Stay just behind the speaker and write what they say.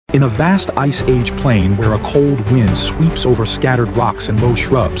In a vast Ice Age plain where a cold wind sweeps over scattered rocks and low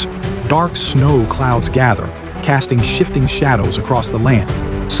shrubs, dark snow clouds gather, casting shifting shadows across the land.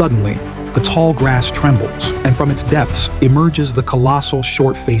 Suddenly, the tall grass trembles, and from its depths emerges the colossal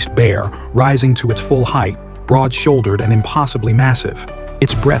short-faced bear, rising to its full height, broad-shouldered and impossibly massive.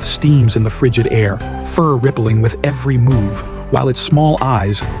 Its breath steams in the frigid air, fur rippling with every move, while its small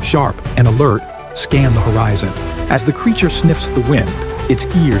eyes, sharp and alert, scan the horizon. As the creature sniffs the wind, its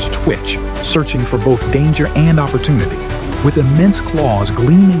ears twitch, searching for both danger and opportunity. With immense claws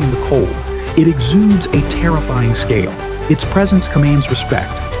gleaming in the cold, it exudes a terrifying scale. Its presence commands respect.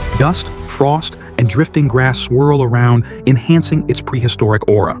 Dust, frost, and drifting grass swirl around, enhancing its prehistoric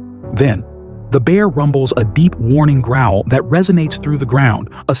aura. Then, the bear rumbles a deep warning growl that resonates through the ground,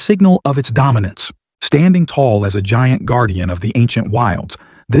 a signal of its dominance. Standing tall as a giant guardian of the ancient wilds,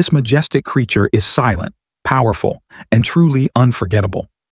 this majestic creature is silent, powerful, and truly unforgettable.